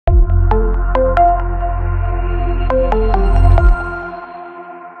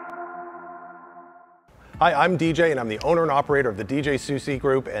Hi, I'm DJ and I'm the owner and operator of the DJ Soucy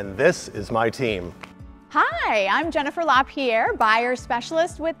Group, and this is my team. Hi, I'm Jennifer LaPierre, buyer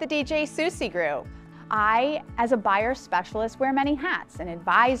specialist with the DJ Soucy Group. I, as a buyer specialist, wear many hats: an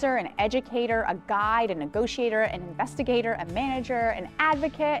advisor, an educator, a guide, a negotiator, an investigator, a manager, an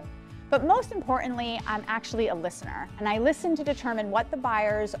advocate. But most importantly, I'm actually a listener, and I listen to determine what the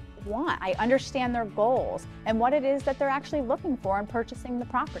buyers want. I understand their goals and what it is that they're actually looking for in purchasing the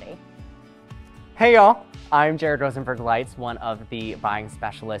property. Hey y'all, I'm Jared Rosenberg-Lights, one of the buying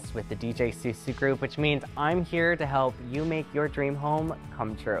specialists with the DJ Soucy Group, which means I'm here to help you make your dream home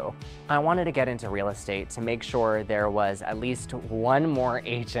come true. I wanted to get into real estate to make sure there was at least one more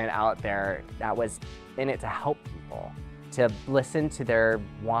agent out there that was in it to help people, to listen to their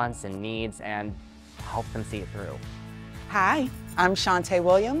wants and needs and help them see it through. Hi, I'm Shantae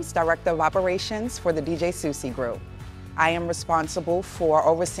Williams, Director of Operations for the DJ Soucy Group. I am responsible for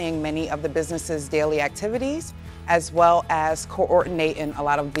overseeing many of the business's daily activities, as well as coordinating a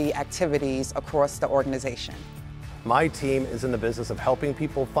lot of the activities across the organization. My team is in the business of helping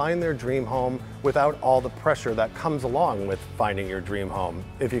people find their dream home without all the pressure that comes along with finding your dream home,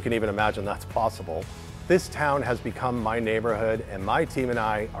 if you can even imagine that's possible. This town has become my neighborhood, and my team and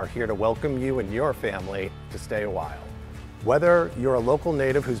I are here to welcome you and your family to stay a while. Whether you're a local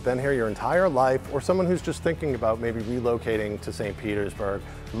native who's been here your entire life or someone who's just thinking about maybe relocating to St. Petersburg,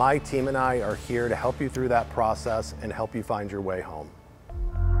 my team and I are here to help you through that process and help you find your way home.